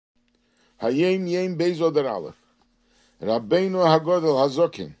Hayom Yom Beis Adar Aleph. Rabbeinu Hagodol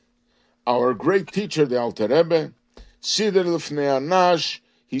Hazokin, our great teacher, the Alter Rebbe, Sider Lefnei Anash,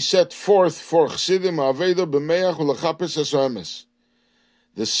 he set forth for chassidim avedo b'meach ulechapes hasoemes,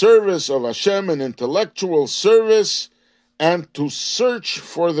 the service of Hashem, an intellectual service, and to search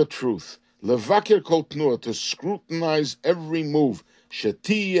for the truth. Levakir kol tnua, to scrutinize every move.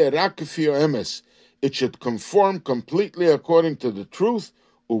 Shetiyeh rak kefi haemes, it should conform completely according to the truth.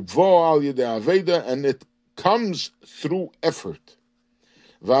 Uvo al yedei aveda, and it comes through effort.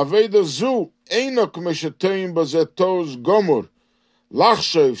 V'aveda zu eino k'meshetayim bazetos gomur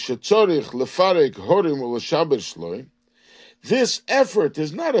lachshev shetzorich lefarek horim u'leshaber shloi. This effort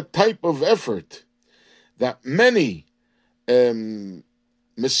is not a type of effort that many utterly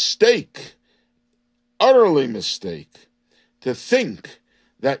mistake, to think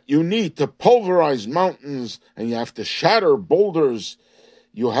that you need to pulverize mountains and you have to shatter boulders,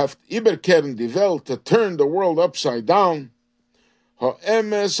 you have iberkeren die Welt, to turn the world upside down.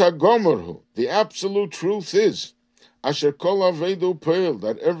 Ha'emes ha'gomorhu, the absolute truth is, asher kol avedu peil,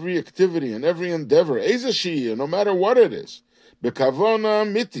 that every activity and every endeavor, ezeshiyah, no matter what it is, bekavona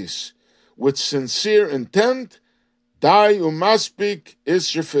mitis, with sincere intent, dai umaspik, is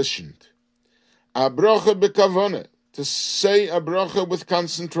sufficient. Abrocha bekavona, to say a bracha with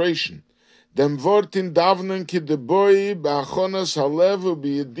concentration. Dem vortin davnen ki deboi ba'achonas halev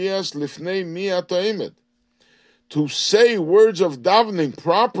u'biyedias lifnei mi ataimet. To say words of davening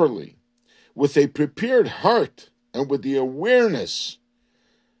properly, with a prepared heart and with the awareness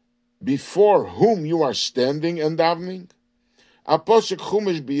before whom you are standing and davening. Aposik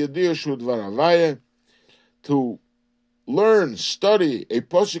Chumash biyedias shudvar havaya, to learn, study a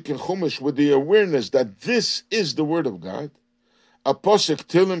posik in Chumash with the awareness that this is the word of God. A posik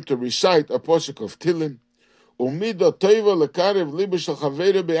Tehillim, to recite a posik of Tehillim. Umida toiva lekarev liba shel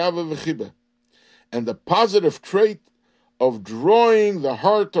chavera be'ava v'chiba, and the positive trait of drawing the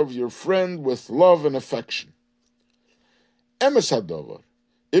heart of your friend with love and affection. Emes hadovar,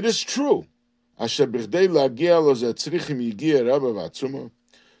 it is true. Asher b'chdei la'agia lo ze tzrichim yigia rabba v'atzuma,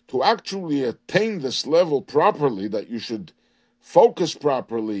 to actually attain this level properly, that you should focus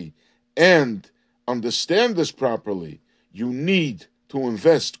properly and understand this properly, you need to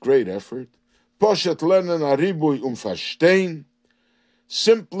invest great effort. Poshet lernen aribui verstehen,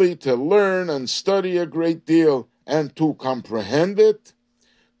 simply to learn and study a great deal and to comprehend it.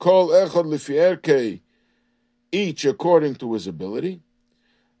 Kol echad lifi erkei, each according to his ability.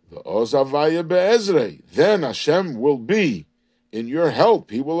 V'oz havaya be'ezrei, then Hashem will be in your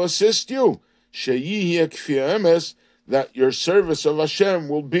help, he will assist you. Sheyihi k'fi haemes, that your service of Hashem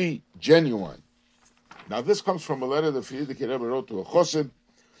will be genuine. Now this comes from a letter the chassidic Rebbe wrote to a chassid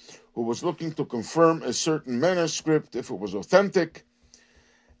who was looking to confirm a certain manuscript if it was authentic.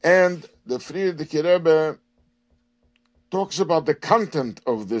 And the chassidic Rebbe talks about the content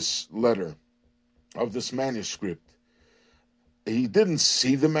of this letter, of this manuscript. He didn't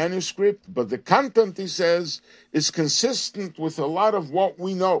see the manuscript, but the content, he says, is consistent with a lot of what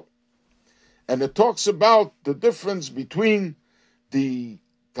we know. And it talks about the difference between the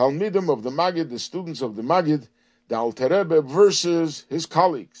Talmidim of the Magid, the students of the Magid, the Alter Rebbe, versus his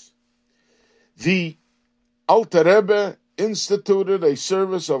colleagues. The Alter Rebbe instituted a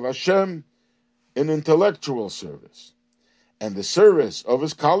service of Hashem, an intellectual service. And the service of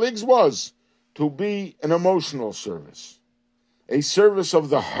his colleagues was to be an emotional service, a service of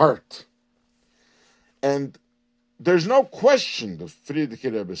the heart. And there's no question, the Friedrich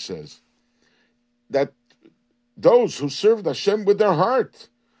Rebbe says, that those who served Hashem with their heart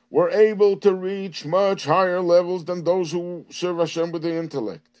were able to reach much higher levels than those who serve Hashem with the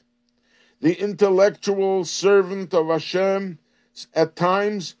intellect. The intellectual servant of Hashem at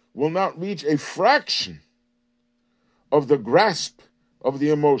times will not reach a fraction of the grasp of the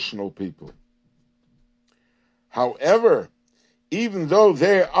emotional people. However, even though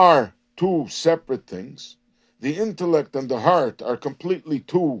they are two separate things, the intellect and the heart are completely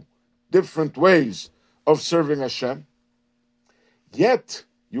two different ways of serving Hashem. Yet,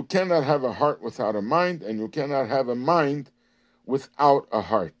 you cannot have a heart without a mind, and you cannot have a mind without a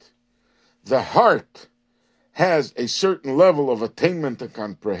heart. The heart has a certain level of attainment and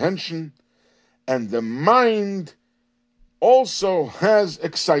comprehension, and the mind also has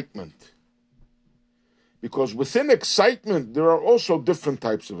excitement. Because within excitement, there are also different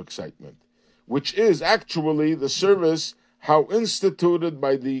types of excitement, which is actually the service how instituted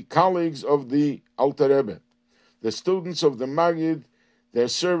by the colleagues of the Alter Rebbe. The students of the Magid, their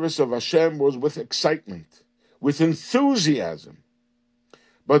service of Hashem was with excitement, with enthusiasm.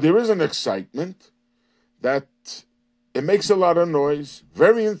 But there is an excitement that It makes a lot of noise,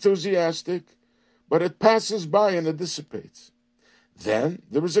 very enthusiastic, but it passes by and it dissipates. Then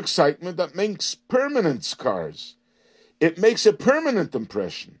there is excitement that makes permanent scars. It makes a permanent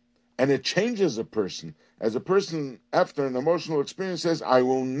impression, and it changes a person. As a person, after an emotional experience, says, I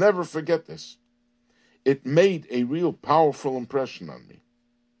will never forget this. It made a real powerful impression on me.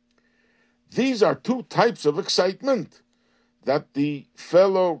 These are two types of excitement that the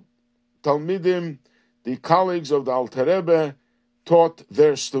fellow Talmidim, the colleagues of the Alter Rebbe, taught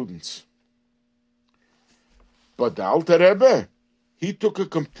their students. But the Alter Rebbe, he took a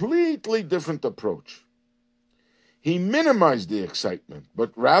completely different approach. He minimized the excitement,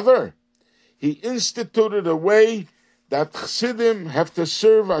 but rather, he instituted a way that chassidim have to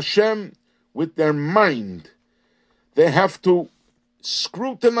serve Hashem with their mind. They have to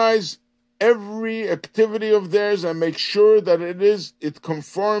scrutinize every activity of theirs and make sure that it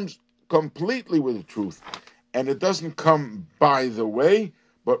conforms completely with the truth. And it doesn't come by the way,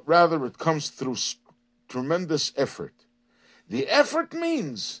 but rather it comes through tremendous effort. The effort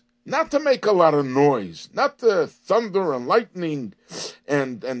means not to make a lot of noise, not to thunder and lightning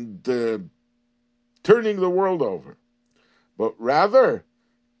and turning the world over, but rather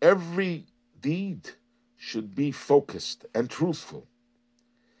every deed should be focused and truthful,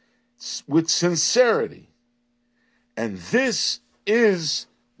 with sincerity. And this is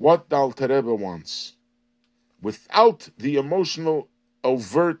what the Alter Rebbe wants, without the emotional,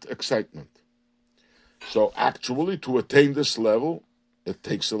 overt excitement. So actually, to attain this level, it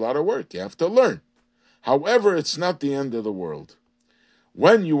takes a lot of work. You have to learn. However, it's not the end of the world.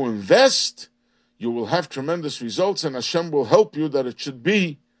 When you invest, you will have tremendous results, and Hashem will help you that it should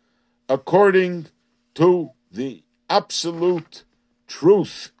be according to the absolute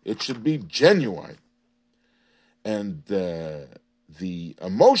truth. It should be genuine. And the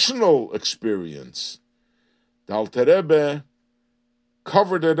emotional experience, the Alter Rebbe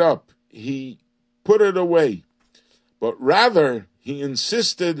covered it up. He put it away. But rather, he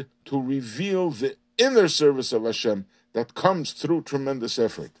insisted to reveal the inner service of Hashem that comes through tremendous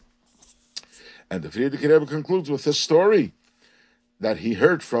effort. And the Frierdiker Rebbe concludes with a story that he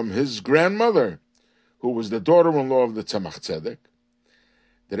heard from his grandmother, who was the daughter-in-law of the Tzemach Tzedek,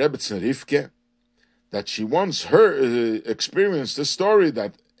 the Rebbetzin Rivke, that she once experienced a story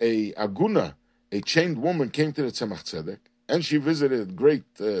that a aguna, a chained woman, came to the Tzemach Tzedek, and she visited great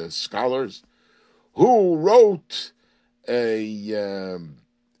scholars who wrote a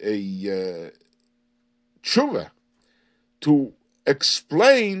tshuva to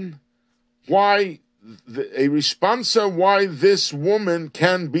explain why a responsa why this woman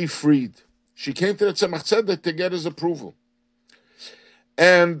can be freed. She came to the Tzemach Tzedek to get his approval.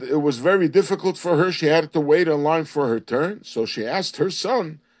 And it was very difficult for her. She had to wait in line for her turn. So she asked her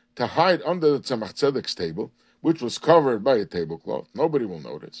son to hide under the Tzemach Tzedek's table, which was covered by a tablecloth. Nobody will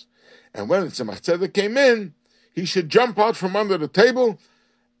notice. And when the Tzemach Tzedek came in, he should jump out from under the table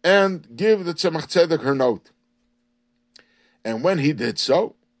and give the Tzemach Tzedek her note. And when he did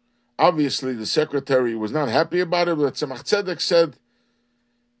so, obviously the secretary was not happy about it, but Tzemach Tzedek said,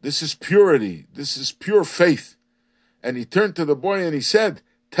 this is purity, this is pure faith. And he turned to the boy and he said,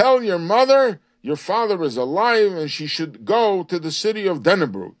 tell your mother your father is alive and she should go to the city of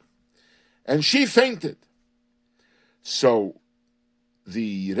Dennebrug. And she fainted. So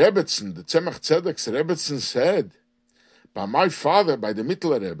the Rebbetzin, the Tzemach Tzedek's Rebbetzin said, by my father, by the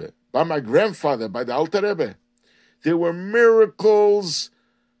Mittler Rebbe, by my grandfather, by the Alter Rebbe, there were miracles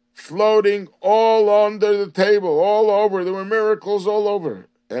floating all under the table, all over. There were miracles all over.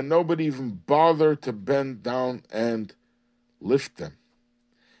 And nobody even bothered to bend down and lift them.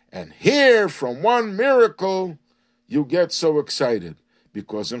 And here, from one miracle, you get so excited.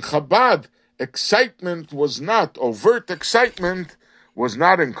 Because in Chabad, excitement was not, overt excitement was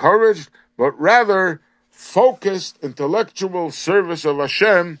not encouraged, but rather focused intellectual service of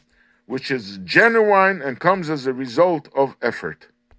Hashem, which is genuine and comes as a result of effort.